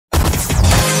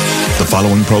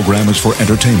following program is for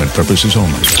entertainment purposes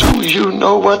only. Do you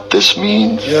know what this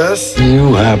means? Yes.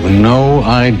 You have no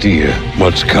idea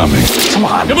what's coming. Come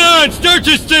on, start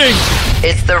this thing!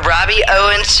 It's the Robbie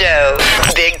Owens Show.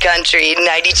 Big Country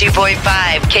 92.5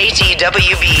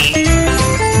 KTWB.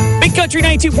 Big Country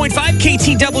 92.5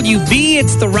 KTWB.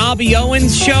 It's the Robbie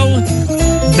Owens Show.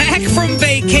 Back from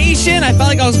vacation. I felt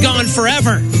like I was gone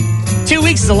forever. 2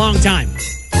 weeks is a long time.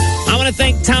 I want to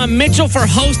thank Tom Mitchell for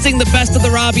hosting the Best of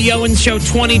the Robbie Owens Show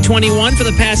 2021 for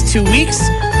the past 2 weeks.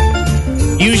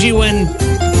 Usually when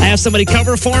I have somebody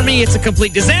cover for me, it's a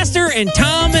complete disaster, and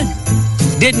Tom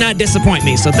did not disappoint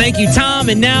me. So thank you, Tom.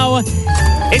 And now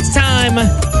it's time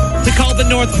to call the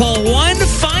North Pole one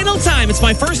final time. It's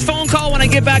my first phone call when I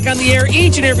get back on the air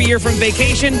each and every year from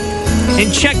vacation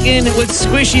and check in with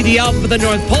Squishy, the elf of the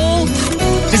North Pole,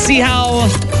 to see how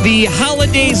the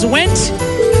holidays went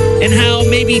and how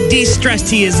maybe de-stressed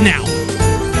he is now.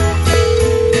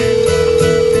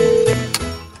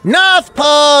 North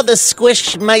Pole, the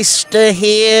Squishmeister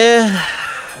here.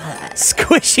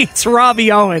 Squishy, it's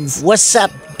Robbie Owens. What's up,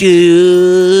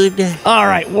 dude? All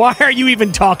right, why are you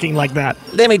even talking like that?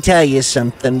 Let me tell you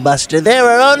something, Buster. There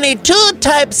are only two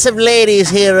types of ladies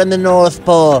here in the North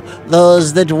Pole.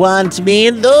 Those that want me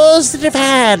and those that have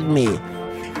had me.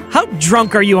 How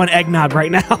drunk are you on eggnog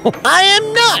right now? I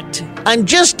am not. I'm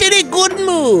just in a good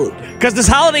mood. Because this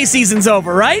holiday season's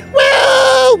over, right?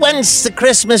 Well, once the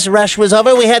Christmas rush was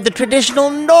over, we had the traditional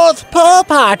North Pole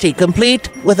party, complete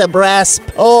with a brass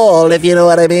pole, if you know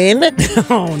what I mean.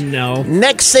 Oh, no.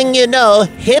 Next thing you know,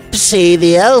 Hipsy,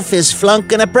 the elf, is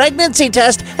flunking a pregnancy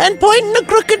test and pointing a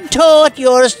crooked toe at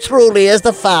yours truly as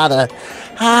the father.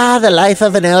 Ah, the life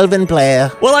of an elven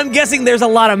player. Well, I'm guessing there's a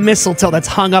lot of mistletoe that's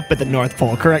hung up at the North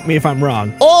Pole. Correct me if I'm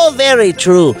wrong. Oh, very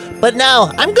true. But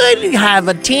now, I'm going to have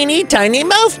a teeny tiny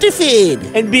mouth to feed.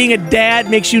 And being a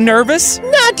dad makes you nervous?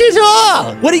 Not at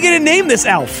all. What are you going to name this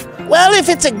elf? Well, if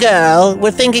it's a girl, we're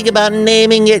thinking about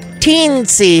naming it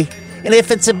Teensy. And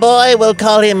if it's a boy, we'll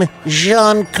call him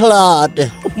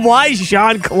Jean-Claude. Why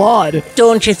Jean-Claude?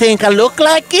 Don't you think I look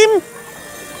like him?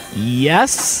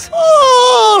 Yes.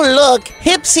 Oh, look,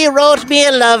 Hipsy wrote me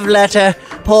a love letter.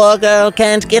 Poor girl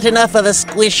can't get enough of the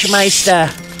Squishmeister.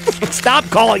 Stop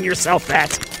calling yourself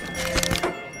that.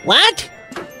 What?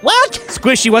 What?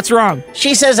 Squishy, what's wrong?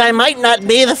 She says I might not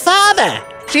be the father.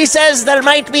 She says there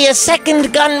might be a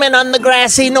second gunman on the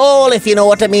grassy knoll, if you know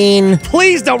what I mean.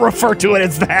 Please don't refer to it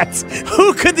as that.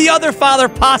 Who could the other father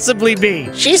possibly be?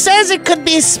 She says it could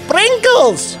be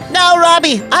Sprinkles. Now,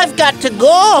 Robbie, I've got to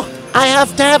go. I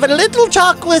have to have a little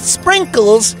talk with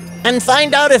Sprinkles and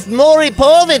find out if Maury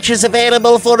Povich is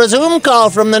available for a Zoom call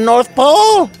from the North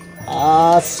Pole.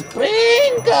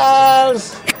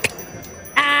 Sprinkles!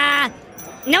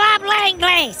 No habla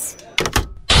inglés.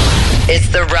 It's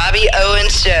the Robbie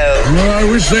Owens Show. Well, I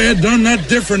wish they had done that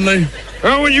differently.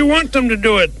 How would you want them to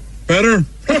do it? Better?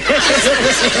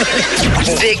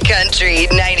 Big Country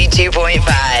 92.5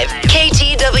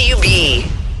 KTWB.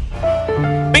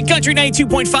 Big Country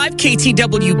 92.5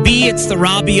 KTWB. It's the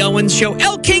Robbie Owens Show.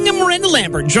 El King and Miranda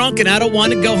Lambert, drunk and I don't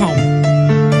want to go home.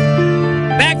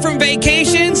 Back from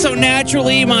vacation, so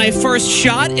naturally my first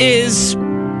shot is,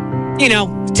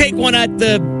 take one at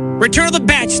the Return of the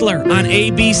Bachelor on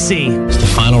ABC. It's the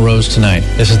final rose tonight.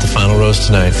 This is the final rose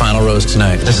tonight. Final rose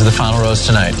tonight. This is the final rose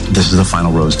tonight. This is the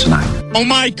final rose tonight. Oh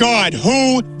my God,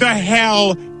 who the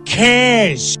hell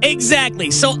cares? Exactly.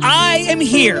 So I am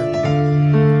here,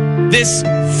 this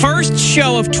first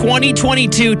show of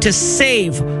 2022, to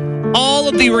save all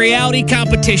of the reality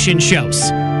competition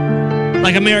shows.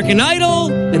 Like American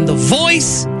Idol, and The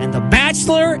Voice, and The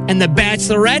Bachelor, and The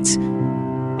Bachelorette.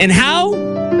 And how?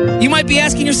 You might be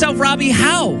asking yourself, Robbie,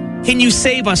 how can you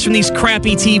save us from these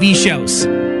crappy TV shows?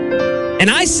 And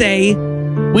I say,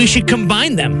 we should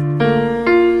combine them.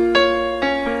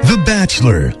 The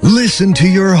Bachelor, listen to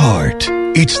your heart.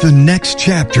 It's the next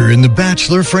chapter in the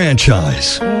Bachelor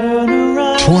franchise.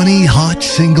 20 hot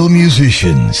single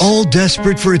musicians, all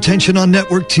desperate for attention on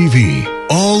network TV,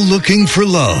 all looking for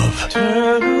love.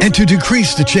 And to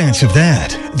decrease the chance of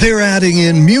that, they're adding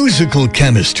in musical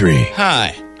chemistry.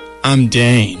 Hi, I'm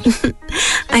Dane.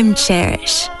 I'm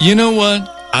Cherish. You know what?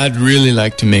 I'd really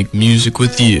like to make music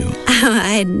with you. Oh,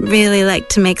 I'd really like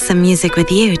to make some music with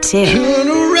you, too. Turn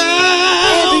around.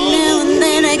 Every now and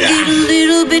then I get a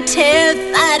little bit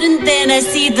terrified, and then I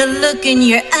see the look in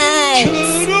your eyes.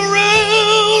 Turn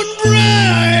around,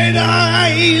 bright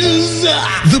eyes.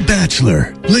 The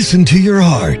Bachelor, listen to your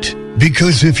heart.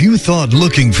 Because if you thought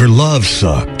looking for love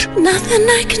sucked, nothing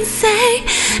I can say,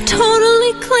 total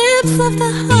eclipse of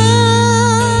the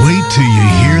heart. Wait till you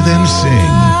hear them sing.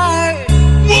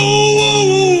 Whoa, whoa,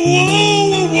 whoa,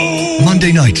 whoa, whoa.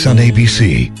 Monday nights on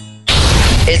ABC.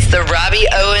 It's the Robbie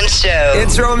Owens Show.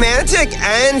 It's romantic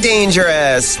and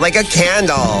dangerous, like a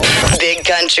candle. Big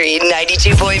Country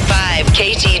 92.5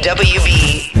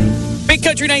 KTWB. Big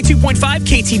Country 92.5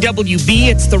 KTWB.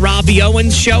 It's the Robbie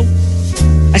Owens Show.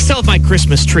 I still have my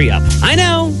Christmas tree up. I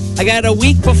know. I got a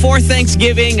week before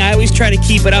Thanksgiving. I always try to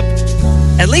keep it up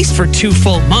at least for 2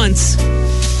 full months.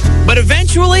 But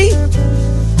eventually,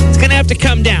 it's going to have to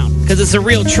come down because it's a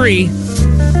real tree.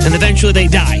 And eventually they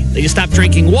die. They just stop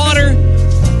drinking water.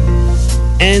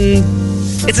 And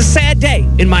it's a sad day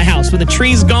in my house. When the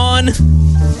tree's gone,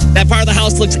 that part of the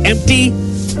house looks empty.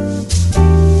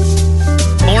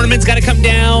 Ornaments got to come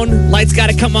down. Lights got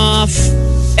to come off.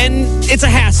 And it's a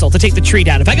hassle to take the tree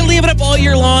down. If I could leave it up all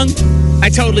year long, I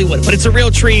totally would. But it's a real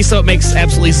tree, so it makes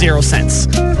absolutely zero sense.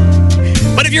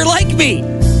 But if you're like me,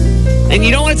 and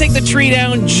you don't want to take the tree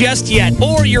down just yet,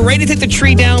 or you're ready to take the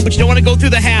tree down, but you don't want to go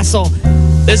through the hassle,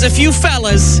 there's a few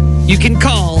fellas you can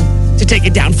call to take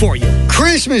it down for you.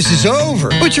 Christmas is over,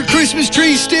 but your Christmas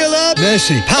tree's still up.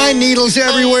 Messy. Pine needles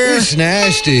everywhere. It's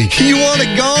nasty. You want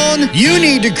it gone? You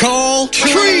need to call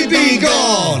Tree Be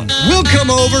Gone. We'll come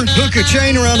over, hook a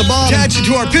chain around the bottom, attach it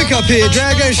to our pickup hitch,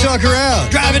 drag that sucker out,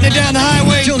 driving it down the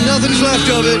highway till nothing's left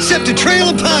of it except a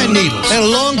trail of pine needles and a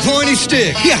long pointy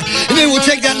stick. Yeah, and then we'll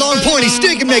take that long pointy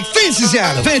stick and make fences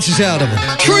out of it.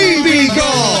 Tree Be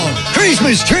Gone.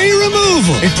 Christmas tree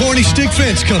removal. A pointy stick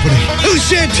fence company. Who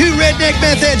said 2 redneck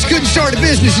meth heads couldn't start a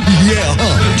business? Yeah,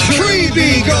 huh? Tree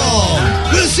Be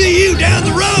Gone. We'll see you down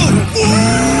the road.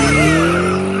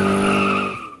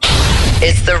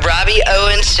 It's the Robbie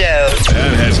Owens Show.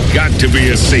 That has got to be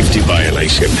a safety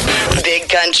violation. Big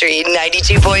Country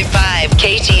 92.5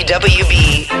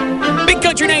 KTWB. Big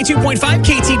Country 92.5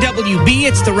 KTWB.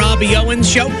 It's the Robbie Owens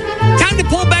Show. Time to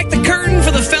pull back the curtain for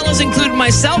the fellas, including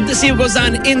myself, to see what goes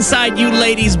on inside you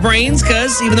ladies' brains,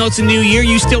 because even though it's a new year,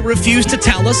 you still refuse to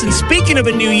tell us. And speaking of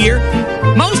a new year,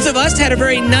 most of us had a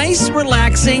very nice,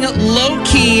 relaxing,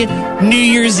 low-key New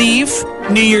Year's Eve,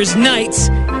 New Year's night.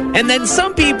 And then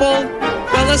some people,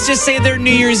 well, let's just say their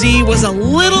New Year's Eve was a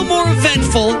little more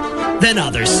eventful than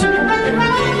others.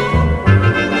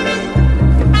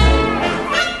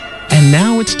 And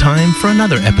now it's time for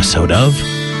another episode of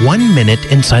 1 Minute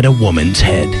Inside a Woman's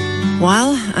Head.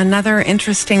 Well, another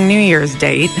interesting New Year's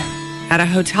date at a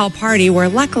hotel party where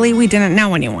luckily we didn't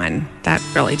know anyone. That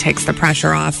really takes the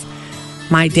pressure off.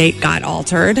 My date got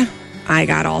altered. I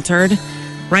got altered.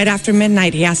 Right after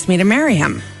midnight, he asked me to marry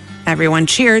him. Everyone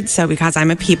cheered, so because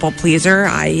I'm a people pleaser,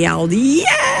 I yelled,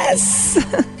 yes!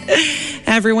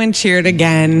 Everyone cheered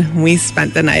again. We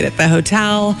spent the night at the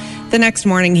hotel. The next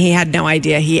morning, he had no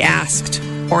idea he asked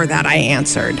or that I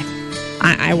answered.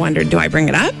 I wondered, do I bring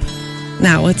it up?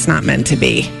 No, it's not meant to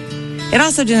be. It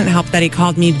also didn't help that he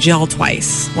called me Jill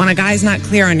twice. When a guy's not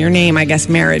clear on your name, I guess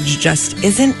marriage just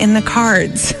isn't in the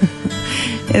cards.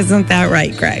 Isn't that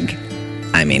right, Greg?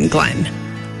 I mean, Glenn.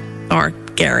 Or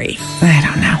Gary. I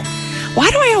don't know. Why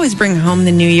do I always bring home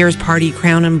the New Year's party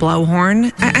crown and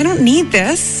blowhorn? I don't need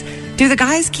this. Do the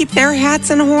guys keep their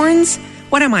hats and horns?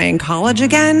 What am I, in college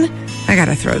again? I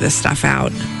gotta throw this stuff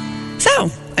out. So,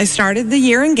 I started the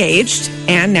year engaged,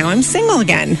 and now I'm single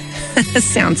again.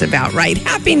 Sounds about right.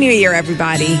 Happy New Year,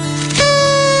 everybody.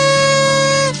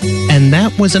 And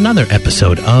that was another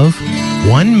episode of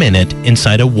 1 Minute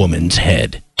Inside a Woman's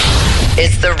Head.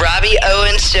 It's the Robbie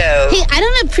Owens Show. Hey, I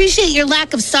don't appreciate your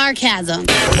lack of sarcasm.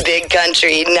 Big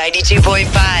Country 92.5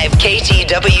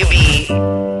 KTWB.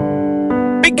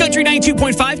 Big Country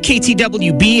 92.5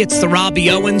 KTWB. It's the Robbie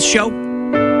Owens Show.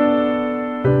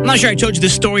 I'm not sure I told you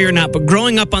this story or not, but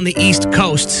growing up on the East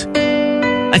Coast,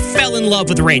 I fell in love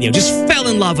with radio. Just fell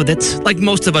in love with it, like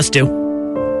most of us do.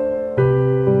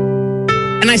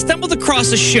 And I stumbled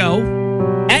across a show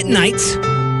at night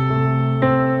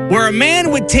where a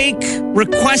man would take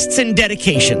requests and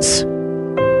dedications.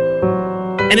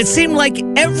 And it seemed like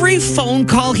every phone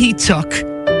call he took,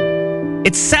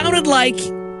 it sounded like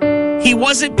he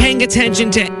wasn't paying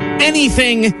attention to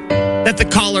anything that the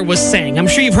caller was saying. I'm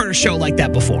sure you've heard a show like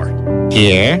that before.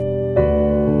 Yeah.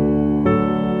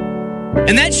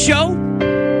 And that show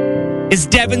is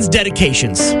Devin's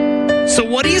Dedications. So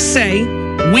what do you say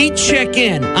we check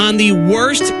in on the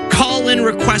worst call-in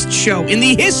request show in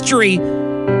the history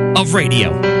of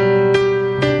radio?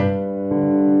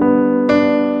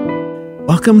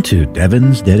 Welcome to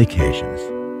Devin's Dedications.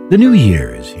 The new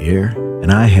year is here,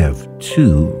 and I have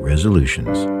 2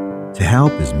 resolutions: to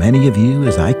help as many of you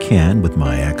as I can with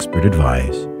my expert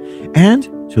advice, and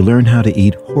to learn how to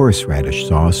eat horseradish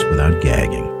sauce without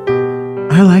gagging.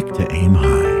 I like to aim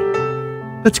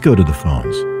high. Let's go to the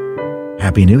phones.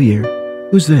 Happy New Year.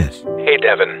 Who's this? Hey,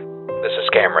 Devin. this is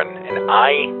Cameron, and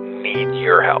I need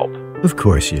your help. Of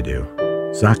course you do.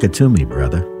 Sock it to me,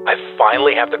 brother. I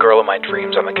finally have the girl of my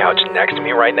dreams on the couch next to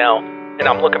me right now, and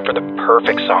I'm looking for the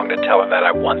perfect song to tell her that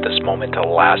I want this moment to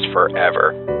last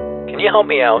forever. Can you help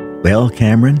me out? Well,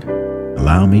 Cameron,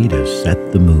 allow me to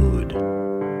set the mood.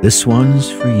 This one's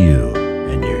for you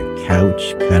and your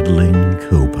couch-cuddling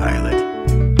co-pilot.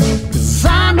 'Cause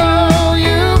I know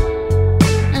you,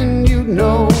 and you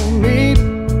know me,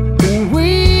 and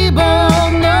we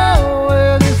both know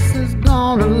where this is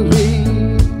gonna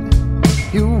lead.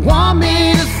 You want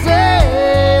me to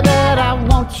say that I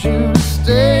want you to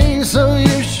stay, so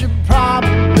you should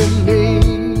probably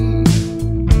leave.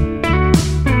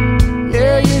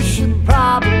 Yeah, you should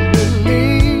probably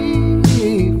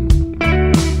leave.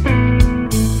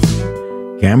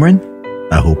 Cameron,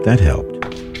 I hope that helped.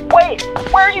 Wait,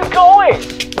 where are you going?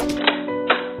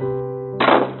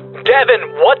 Devin,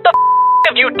 what the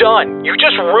have you done? You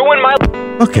just ruined my...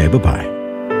 Okay, bye-bye.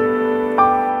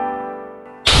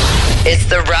 It's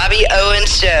the Robbie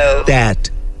Owens Show. That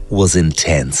was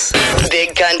intense.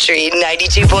 Big Country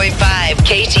 92.5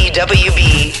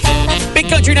 KTWB. Big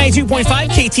Country 92.5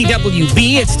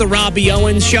 KTWB. It's the Robbie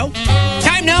Owens Show.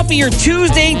 Time now for your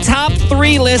Tuesday top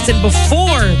 3 list. And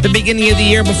before the beginning of the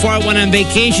year, before I went on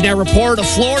vacation, I reported a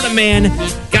Florida man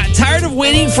got tired of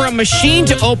waiting for a machine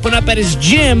to open up at his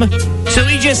gym, so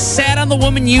he just sat on the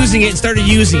woman using it and started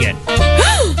using it.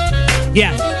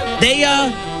 Yeah,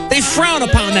 they frown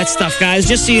upon that stuff, guys,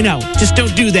 just so you know. Just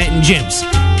don't do that in gyms.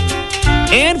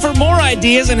 And for more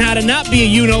ideas on how to not be a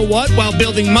you-know-what while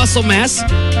building muscle mass,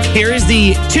 here is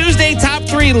the Tuesday top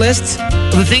 3 list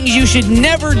of the things you should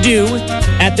never do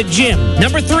at the gym.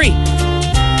 Number 3,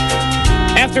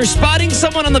 after spotting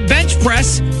someone on the bench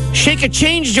press, shake a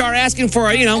change jar asking for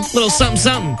a, little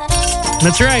something.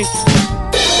 That's right.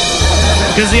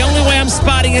 Because the only way I'm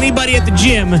spotting anybody at the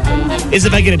gym is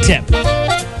if I get a tip.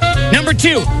 Number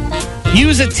 2,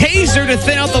 use a taser to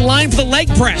thin out the line for the leg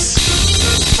press.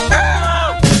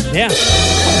 Yeah.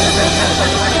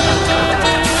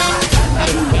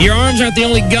 Your arms aren't the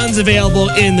only guns available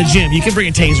in the gym. You can bring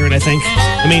a taser in, I think.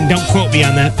 I mean, don't quote me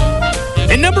on that.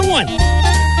 And number 1,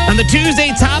 on the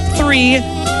Tuesday top 3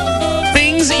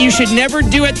 things you should never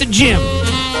do at the gym.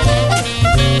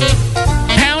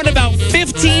 Pound about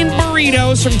 15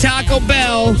 burritos from Taco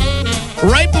Bell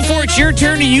right before it's your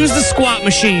turn to use the squat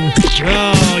machine.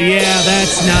 Oh, yeah,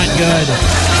 that's not good.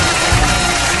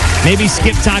 Maybe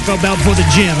skip Taco Bell before the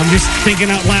gym. I'm just thinking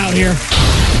out loud here.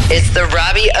 It's the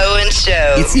Robbie Owens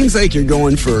Show. It seems like you're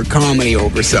going for comedy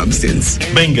over substance.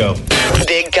 Bingo.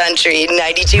 Big Country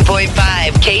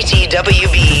 92.5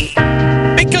 KTWB.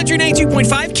 Big Country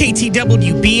 92.5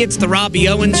 KTWB. It's the Robbie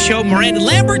Owens Show. Miranda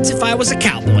Lambert, If I Was a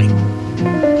Cowboy.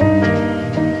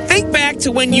 Think back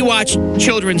to when you watch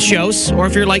children's shows, or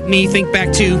if you're like me, think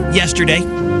back to yesterday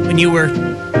when you were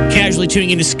casually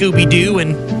tuning into Scooby-Doo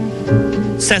and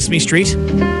Sesame Street.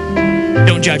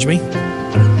 Don't judge me.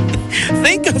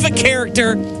 Think of a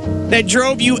character that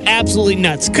drove you absolutely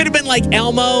nuts. Could have been like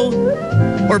Elmo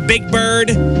or Big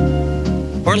Bird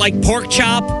or like Pork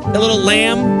Chop, the little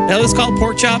lamb. That was called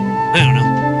Pork Chop? I don't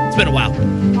know. It's been a while.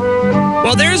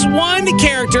 Well, there's one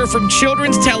character from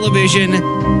children's television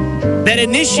that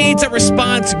initiates a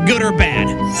response, good or bad.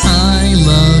 I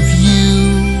love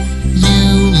you,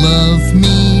 you love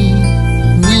me,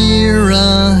 we're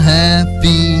a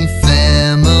happy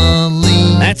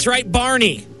family. That's right,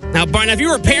 Barney. Now, Barney, if you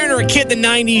were a parent or a kid in the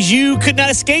 90s, you could not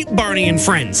escape Barney and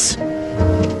Friends.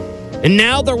 And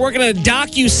now they're working on a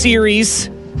docu-series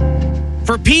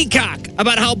for Peacock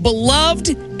about how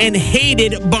beloved and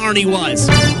hated Barney was.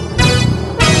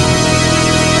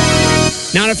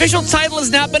 Now, an official title has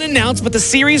not been announced, but the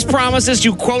series promises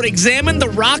to, quote, examine the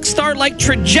rock star-like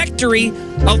trajectory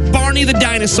of Barney the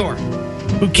dinosaur,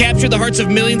 who captured the hearts of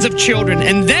millions of children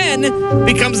and then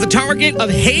becomes the target of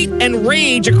hate and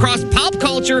rage across pop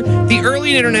culture, the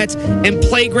early internet, and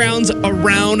playgrounds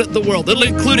around the world. It'll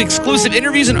include exclusive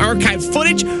interviews and archived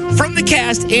footage from the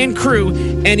cast and crew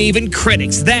and even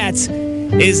critics. That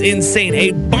is insane.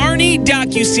 A Barney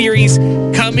docuseries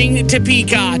coming to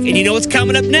Peacock. And you know what's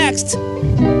coming up next?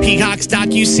 Peacock's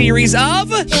docuseries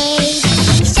of...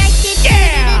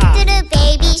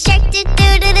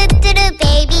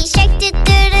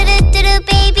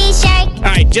 All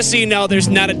right, just so you know, there's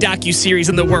not a docu-series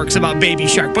in the works about Baby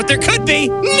Shark, but there could be.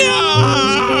 No!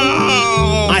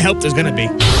 I hope there's gonna be.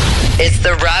 It's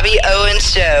the Robbie Owens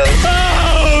Show.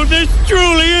 Oh, this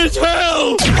truly is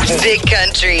hell! Big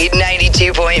Country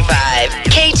 92.5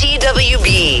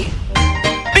 KTWB.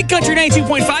 Big Country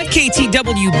 92.5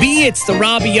 KTWB. It's the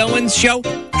Robbie Owens Show.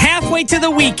 Halfway to the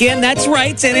weekend, that's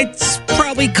right. And it's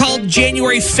probably called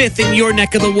January 5th in your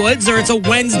neck of the woods, or it's a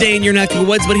Wednesday in your neck of the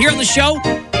woods. But here on the show,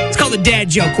 it's called the Dad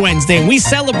Joke Wednesday. And we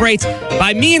celebrate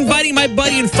by me inviting my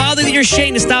buddy and father of the year,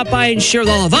 Shane, to stop by and share with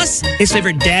all of us his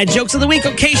favorite dad jokes of the week.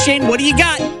 Okay, Shane, what do you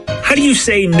got? How do you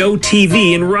say no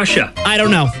TV in Russia? I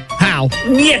don't know. How?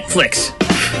 Netflix.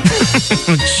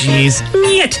 Oh, jeez.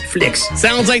 Netflix.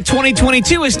 Sounds like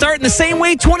 2022 is starting the same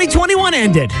way 2021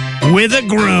 ended, with a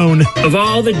groan. Of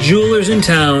all the jewelers in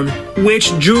town,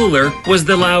 which jeweler was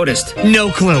the loudest?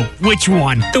 No clue. Which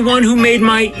one? The one who made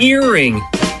my earring.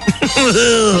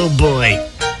 Oh, boy.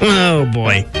 Oh,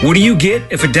 boy. What do you get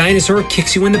if a dinosaur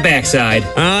kicks you in the backside?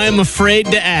 I'm afraid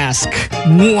to ask.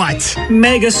 What?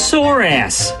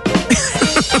 Megasaurus.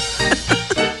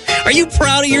 Are you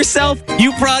proud of yourself?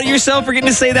 You proud of yourself for getting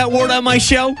to say that word on my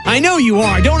show? I know you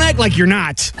are. Don't act like you're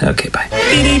not. Okay, bye.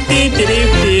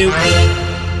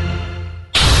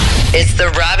 It's the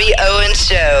Robbie Owens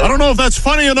Show. I don't know if that's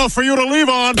funny enough for you to leave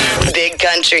on. Big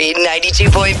Country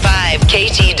 92.5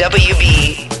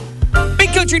 KTWB.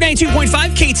 Big Country 92.5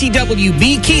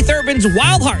 KTWB. Keith Urban's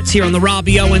Wild Hearts here on the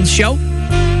Robbie Owens Show.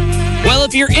 Well,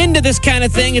 if you're into this kind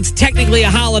of thing, it's technically a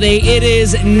holiday. It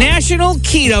is National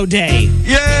Keto Day.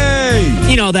 Yay!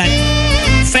 You know, that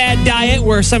fad diet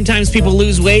where sometimes people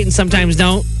lose weight and sometimes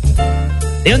don't.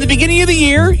 In the beginning of the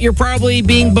year, you're probably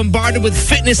being bombarded with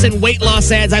fitness and weight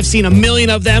loss ads. I've seen a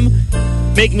million of them,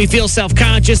 making me feel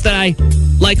self-conscious that I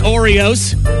like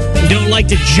Oreos, don't like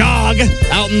to jog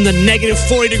out in the negative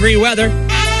 40-degree weather.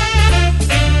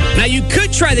 Now, you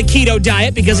could try the keto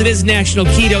diet because it is National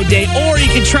Keto Day, or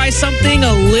you could try something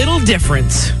a little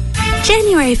different.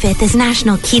 January 5th is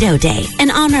National Keto Day in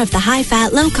honor of the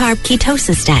high-fat, low-carb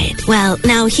ketosis diet. Well,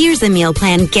 now here's a meal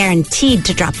plan guaranteed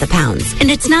to drop the pounds. And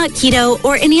it's not keto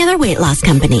or any other weight loss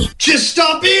company. Just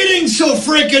stop eating so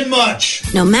freaking much.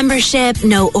 No membership,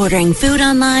 no ordering food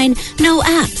online, no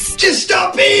apps. Just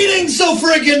stop eating so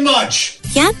freaking much.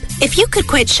 Yep. If you could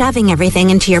quit shoving everything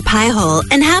into your pie hole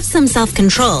and have some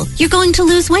self-control, you're going to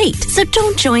lose weight. So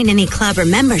don't join any club or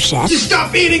membership. Just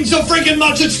stop eating so freaking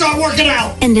much and start working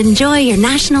out. And enjoy your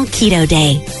National Keto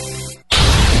Day.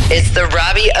 It's the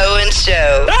Robbie Owens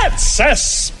Show. That's a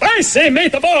spicy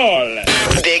meatball.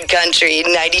 Big Country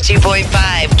 92.5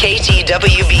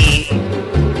 KTWB.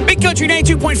 Big Country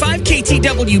 92.5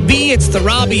 KTWB. It's the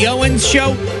Robbie Owens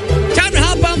Show. Time to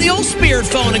hop on the old spirit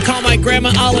phone and call my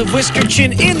grandma Olive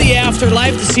Whiskerchin in the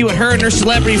afterlife to see what her and her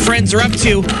celebrity friends are up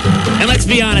to. And let's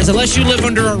be honest, unless you live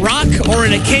under a rock or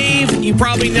in a cave, you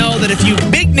probably know that a few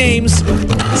big names,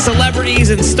 celebrities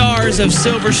and stars of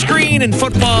silver screen and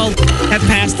football have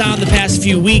passed on the past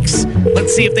few weeks.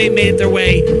 Let's see if they made their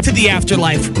way to the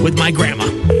afterlife with my grandma.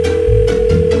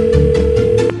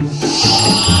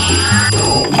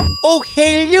 Oh,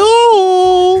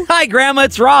 hello. Hi, Grandma.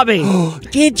 It's Robbie.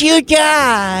 Did you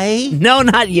die? No,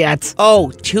 not yet.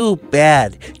 Oh, too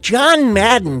bad. John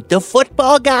Madden, the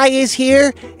football guy, is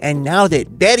here. And now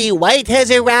that Betty White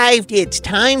has arrived, it's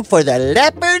time for the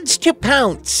leopards to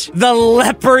pounce. The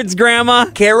leopards, Grandma?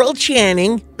 Carol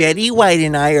Channing, Betty White,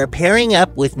 and I are pairing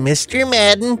up with Mr.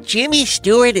 Madden, Jimmy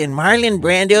Stewart, and Marlon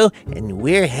Brando, and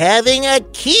we're having a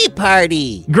key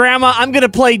party. Grandma, I'm going to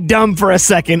play dumb for a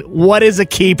second. What is a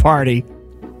key party?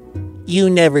 You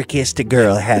never kissed a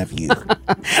girl, have you?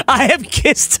 I have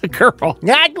kissed a girl.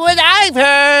 Not what I've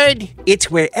heard. It's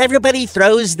where everybody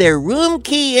throws their room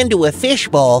key into a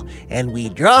fishbowl, and we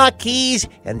draw keys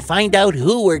and find out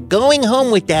who we're going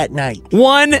home with that night.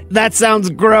 1, that sounds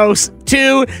gross.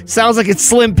 2, sounds like it's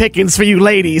slim pickings for you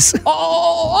ladies.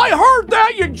 Oh, I heard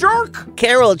that, you jerk.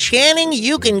 Carol Channing,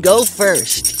 you can go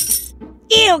first.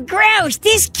 Ew, gross.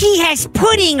 This key has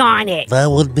pudding on it.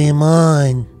 That would be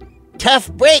mine.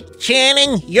 Tough break,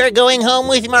 Channing. You're going home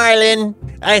with Marlon.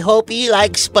 I hope you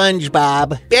like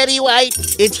SpongeBob. Betty White,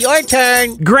 it's your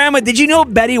turn. Grandma, did you know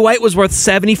Betty White was worth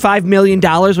 $75 million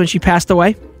when she passed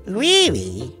away?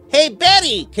 Really? Hey,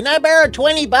 Betty, can I borrow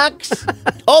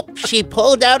 $20? Oh, she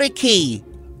pulled out a key.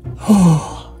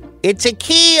 It's a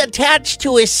key attached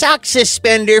to a sock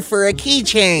suspender for a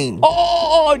keychain.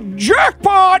 Oh,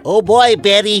 jackpot! Oh boy,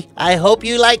 Betty, I hope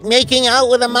you like making out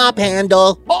with a mop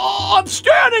handle. Oh, I'm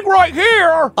standing right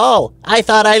here! Oh, I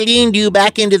thought I leaned you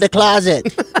back into the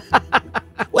closet.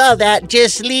 Well, that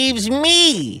just leaves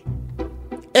me.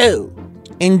 Oh,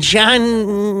 and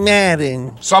John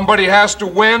Madden. Somebody has to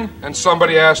win and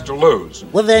somebody has to lose.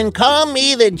 Well, then call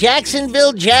me the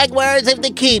Jacksonville Jaguars of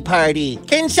the key party.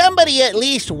 Can somebody at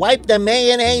least wipe the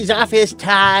mayonnaise off his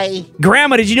tie?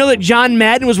 Grandma, did you know that John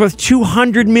Madden was worth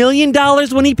 $200 million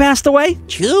when he passed away?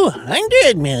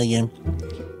 $200 million?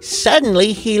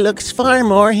 Suddenly, he looks far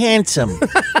more handsome.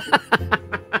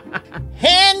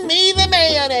 Hand me the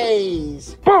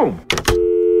mayonnaise. Boom.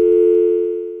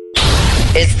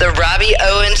 It's the Robbie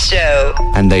Owens Show.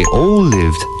 And they all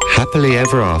lived happily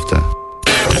ever after.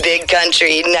 Big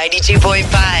Country 92.5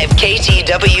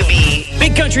 KTWB.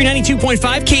 Big Country 92.5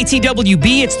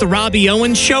 KTWB. It's the Robbie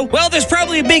Owens Show. Well, there's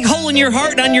probably a big hole in your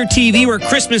heart on your TV where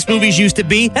Christmas movies used to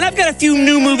be. And I've got a few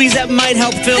new movies that might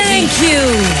help fill Thank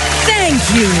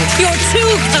you. You're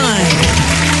too kind.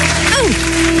 Oh,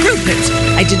 Rupert,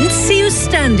 I didn't see you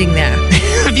standing there.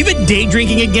 Have you been day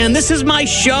drinking again? This is my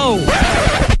show.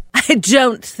 I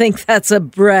don't think that's a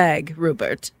brag,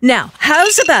 Rupert. Now,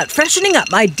 how's about freshening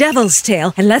up my devil's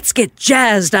tale and let's get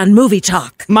jazzed on movie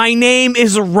talk? My name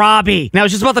is Robbie. Now, I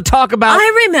was just about to talk about...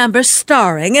 I remember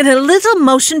starring in a little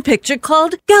motion picture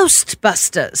called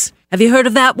Ghostbusters. Have you heard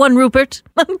of that one, Rupert?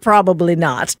 Probably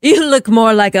not. You look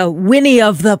more like a Winnie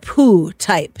of the Pooh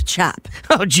type chap.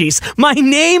 Oh, geez. My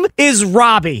name is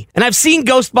Robbie, and I've seen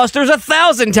Ghostbusters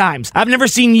 1,000 times. I've never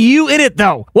seen you in it,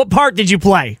 though. What part did you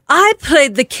play? I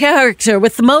played the character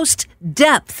with the most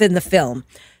depth in the film.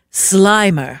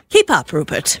 Slimer. Keep up,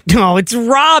 Rupert. No, it's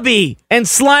Robbie. And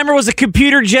Slimer was a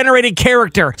computer-generated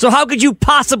character. So how could you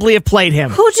possibly have played him?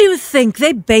 Who do you think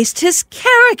they based his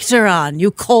character on, you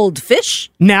cold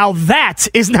fish? Now that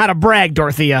is not a brag,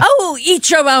 Dorothea. Oh, eat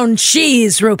your own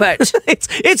cheese, Rupert.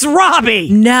 It's Robbie.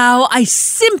 Now I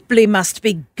simply must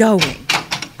be going.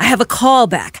 I have a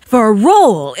callback for a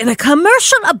role in a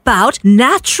commercial about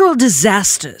natural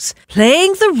disasters,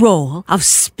 playing the role of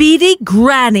Speedy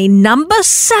Granny number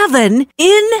 7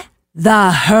 in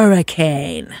The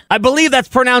Hurricane. I believe that's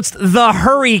pronounced The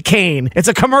Hurricane. It's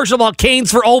a commercial about canes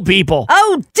for old people.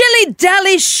 Oh,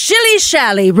 dilly-dally,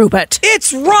 shilly-shally, Rupert.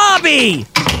 It's Robbie!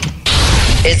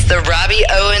 It's the Robbie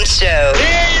Owens Show.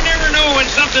 Yeah, you never know when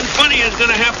something funny is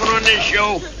going to happen on this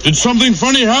show. Did something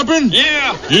funny happen?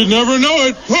 Yeah. You'd never know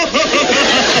it.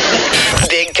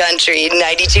 Big Country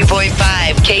 92.5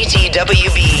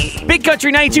 KTWB. Big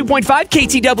Country 92.5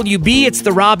 KTWB. It's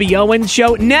the Robbie Owens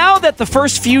Show. Now that the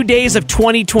first few days of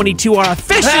 2022 are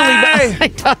officially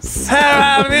behind us. Hey,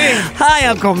 Robbie. Hi,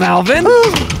 Uncle Melvin.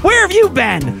 Where have you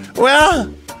been?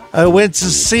 Well, I went to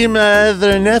see my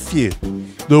other nephew.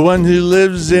 The one who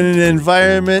lives in an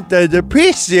environment that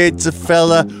appreciates a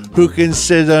fella who can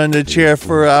sit on a chair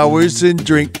for hours and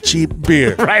drink cheap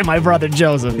beer. Right, my brother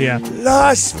Joseph, yeah.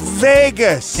 Las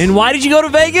Vegas. And why did you go to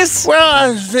Vegas?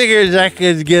 Well, I figured I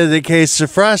could get a case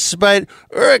of frostbite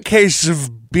or a case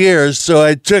of beer, so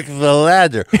I took the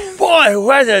latter. Boy,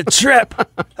 what a trip.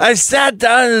 I sat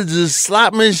down at the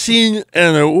slot machine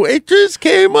and a waitress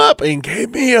came up and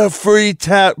gave me a free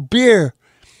tap beer.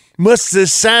 Must have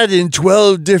sat in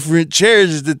 12 different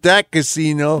chairs at that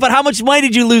casino. But how much money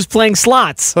did you lose playing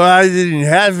slots? Well, I didn't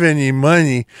have any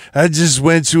money. I just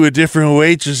went to a different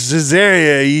waitress's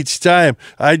area each time.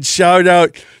 I'd shout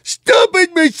out,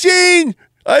 "Stupid machine!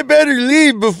 I better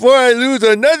leave before I lose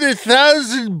another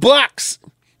 $1,000.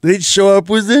 They'd show up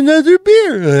with another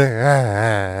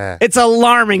beer. It's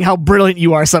alarming how brilliant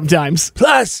you are sometimes.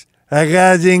 Plus, I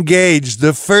got engaged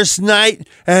the first night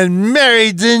and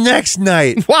married the next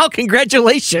night. Wow,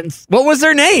 congratulations. What was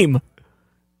her name?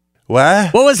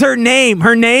 What? What was her name?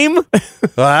 Her name?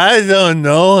 Well, I don't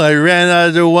know. I ran out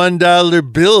of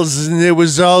 $1 bills and it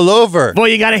was all over. Boy,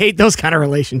 you gotta hate those kind of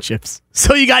relationships.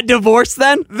 So you got divorced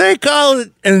then? They call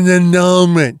it an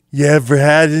annulment. You ever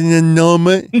had an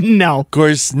annulment? No. Of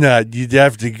course not. You'd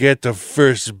have to get to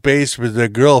first base with the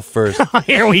girl first.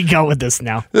 Here we go with this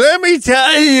now. Let me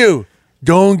tell you.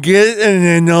 Don't get an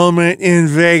annulment in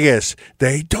Vegas.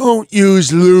 They don't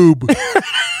use lube.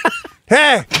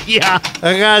 Hey! Yeah.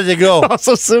 I gotta go. Oh,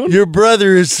 so soon? Your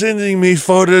brother is sending me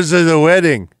photos of the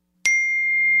wedding.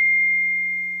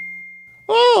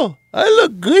 Oh, I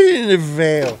look good in the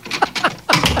veil.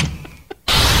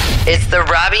 It's the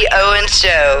Robbie Owens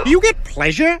Show. Do you get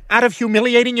pleasure out of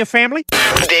humiliating your family?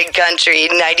 Big Country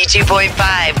 92.5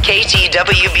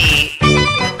 KTWB.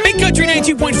 Big Country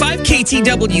 92.5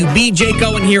 KTWB. Jake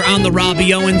Owen here on the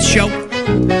Robbie Owens Show.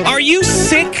 Are you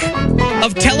sick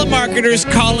of telemarketers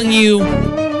calling you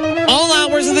all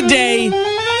hours of the day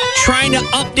trying to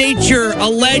update your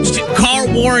alleged car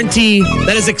warranty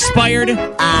that has expired?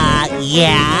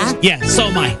 Yeah. Yeah, so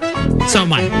am I.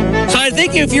 So I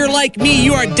think if you're like me,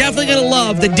 you are definitely going to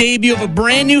love the debut of a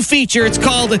brand new feature. It's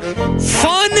called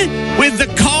Fun with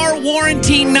the Car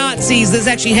Warranty Nazis. This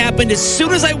actually happened as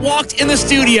soon as I walked in the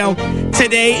studio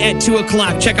today at 2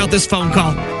 o'clock. Check out this phone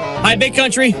call. Hi, Big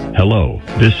Country. Hello,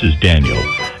 this is Daniel,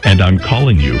 and I'm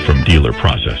calling you from dealer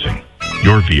processing.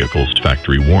 Your vehicle's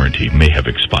factory warranty may have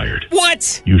expired.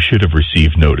 What? You should have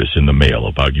received notice in the mail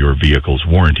about your vehicle's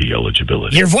warranty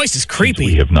eligibility. Your voice is creepy.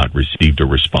 Since we have not received a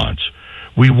response,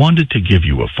 we wanted to give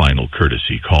you a final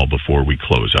courtesy call before we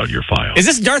close out your file. Is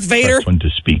this Darth Vader? Press 1 to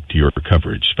speak to your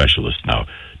coverage specialist now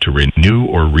to renew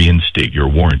or reinstate your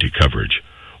warranty coverage,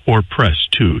 or press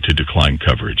 2 to decline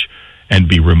coverage and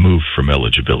be removed from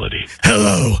eligibility.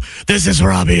 Hello, this is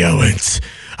Robbie Owens.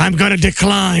 I'm going to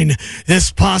decline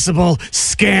this possible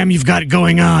scam you've got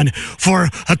going on for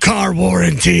a car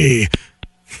warranty.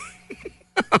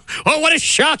 Oh, what a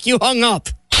shock you hung up.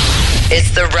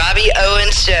 It's the Robbie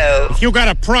Owens Show. If you got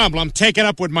a problem, take it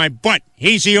up with my butt.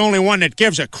 He's the only one that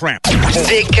gives a crap.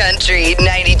 Big Country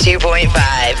 92.5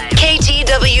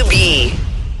 KTWB.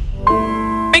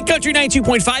 Big Country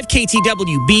 92.5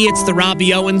 KTWB. It's the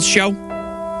Robbie Owens Show.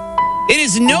 It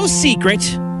is no secret,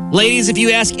 ladies, if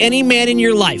you ask any man in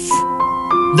your life,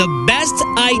 the best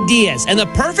ideas and the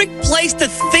perfect place to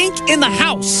think in the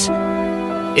house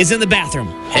is in the bathroom.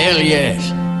 Hell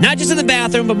yes. Not just in the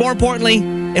bathroom, but more importantly,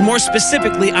 and more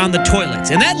specifically on the toilets.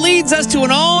 And that leads us to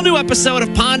an all-new episode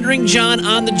of Pondering John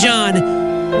on the John,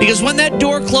 because when that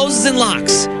door closes and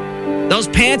locks, those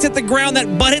pants hit the ground,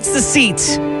 that butt hits the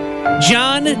seat,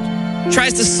 John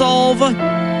tries to solve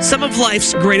some of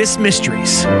life's greatest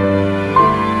mysteries.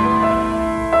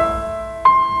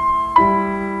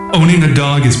 Owning a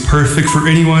dog is perfect for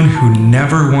anyone who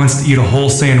never wants to eat a whole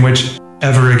sandwich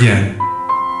ever again.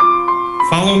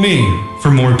 Follow me for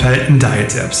more pet and diet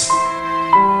tips.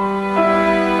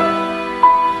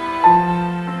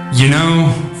 You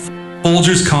know,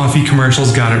 Folgers coffee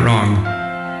commercials got it wrong.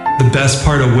 The best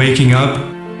part of waking up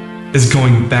is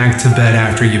going back to bed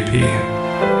after you pee.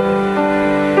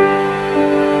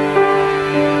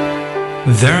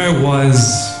 There I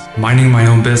was, minding my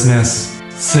own business,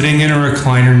 sitting in a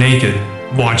recliner naked,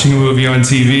 watching a movie on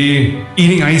TV,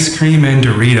 eating ice cream and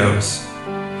Doritos.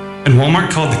 And Walmart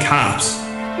called the cops.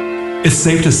 It's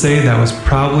safe to say that was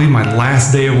probably my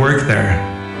last day of work there.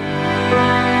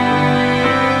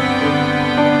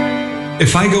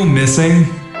 If I go missing,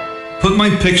 put my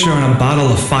picture on a bottle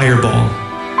of Fireball,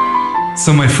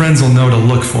 so my friends will know to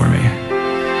look for me.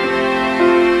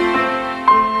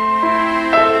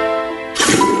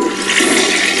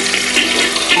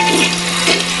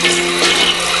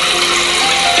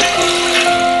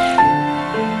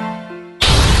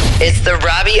 It's the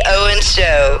Robbie Owens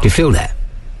Show. Do you feel that?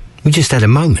 We just had a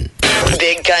moment.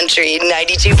 Big Country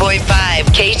 92.5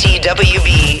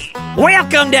 KTWB.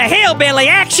 Welcome to Hillbilly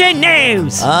Action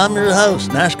News. I'm your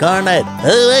host, Nash Garnett.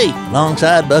 Hey,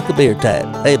 alongside Buck of Beer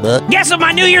Tap. Hey, Buck. Guess what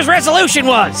my New Year's resolution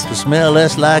was? To smell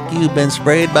less like you've been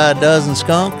sprayed by a dozen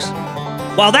skunks?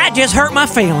 Well, that just hurt my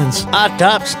feelings. Our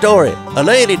top story. A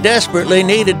lady desperately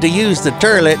needed to use the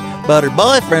toilet, but her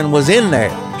boyfriend was in there.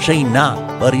 She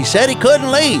not, but he said he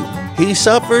couldn't leave. He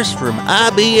suffers from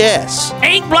IBS.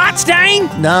 Ink blot stain?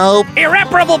 No.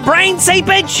 Irreparable brain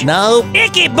seepage? No.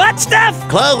 Icky butt stuff?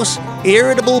 Close.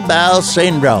 Irritable bowel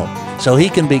syndrome. So he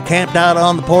can be camped out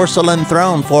on the porcelain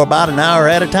throne for about an hour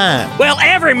at a time. Well,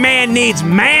 every man needs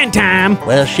man time.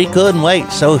 Well, she couldn't wait,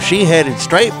 so she headed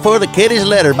straight for the kitty's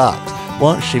litter box.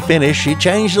 Once she finished, she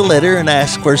changed the litter and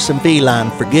asked for some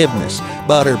feline forgiveness.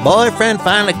 But her boyfriend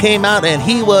finally came out and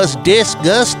he was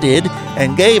disgusted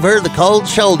and gave her the cold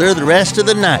shoulder the rest of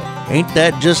the night. Ain't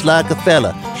that just like a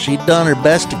fella? She'd done her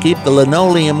best to keep the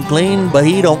linoleum clean, but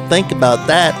he don't think about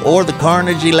that or the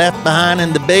carnage he left behind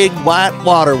in the big white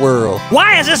water world.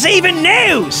 Why is this even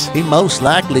news? He most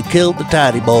likely killed the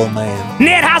tidy bowl man.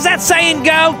 Ned, how's that saying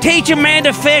go? Teach a man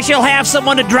to fish, he'll have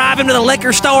someone to drive him to the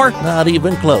liquor store? Not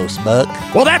even close, Buck.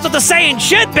 Well, that's what the saying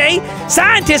should be.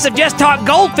 Scientists have just taught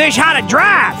goldfish how to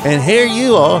drive. And here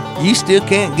you are. You still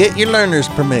can't get your learner's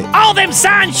permit. All them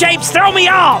sign shapes throw me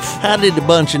off. How did a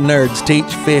bunch of nerds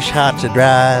teach fish how to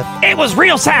drive? It was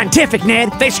real scientific,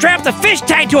 Ned. They strapped the fish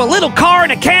tank to a little car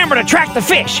and a camera to track the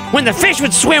fish. When the fish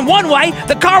would swim one way,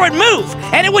 the car would move,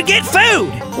 and it would get food.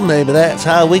 Well, maybe that's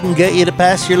how we can get you to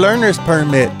pass your learner's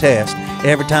permit test.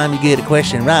 Every time you get a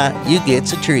question right, you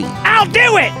gets a treat. I'll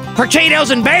do it! For Cheetos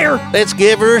and beer. Let's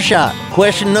give her a shot.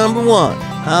 Question number 1.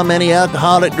 How many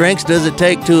alcoholic drinks does it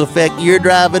take to affect your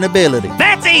driving ability?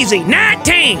 That's easy.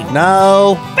 19.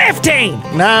 No.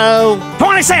 15. No.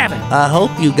 27. I hope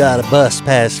you got a bus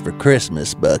pass for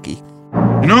Christmas, Bucky.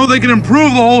 You know, they can improve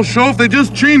the whole show if they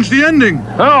just change the ending.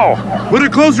 How? Put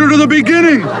it closer to the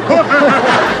beginning.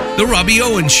 The Robbie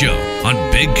Owens Show on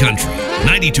Big Country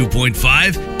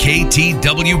 92.5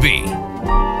 KTWB.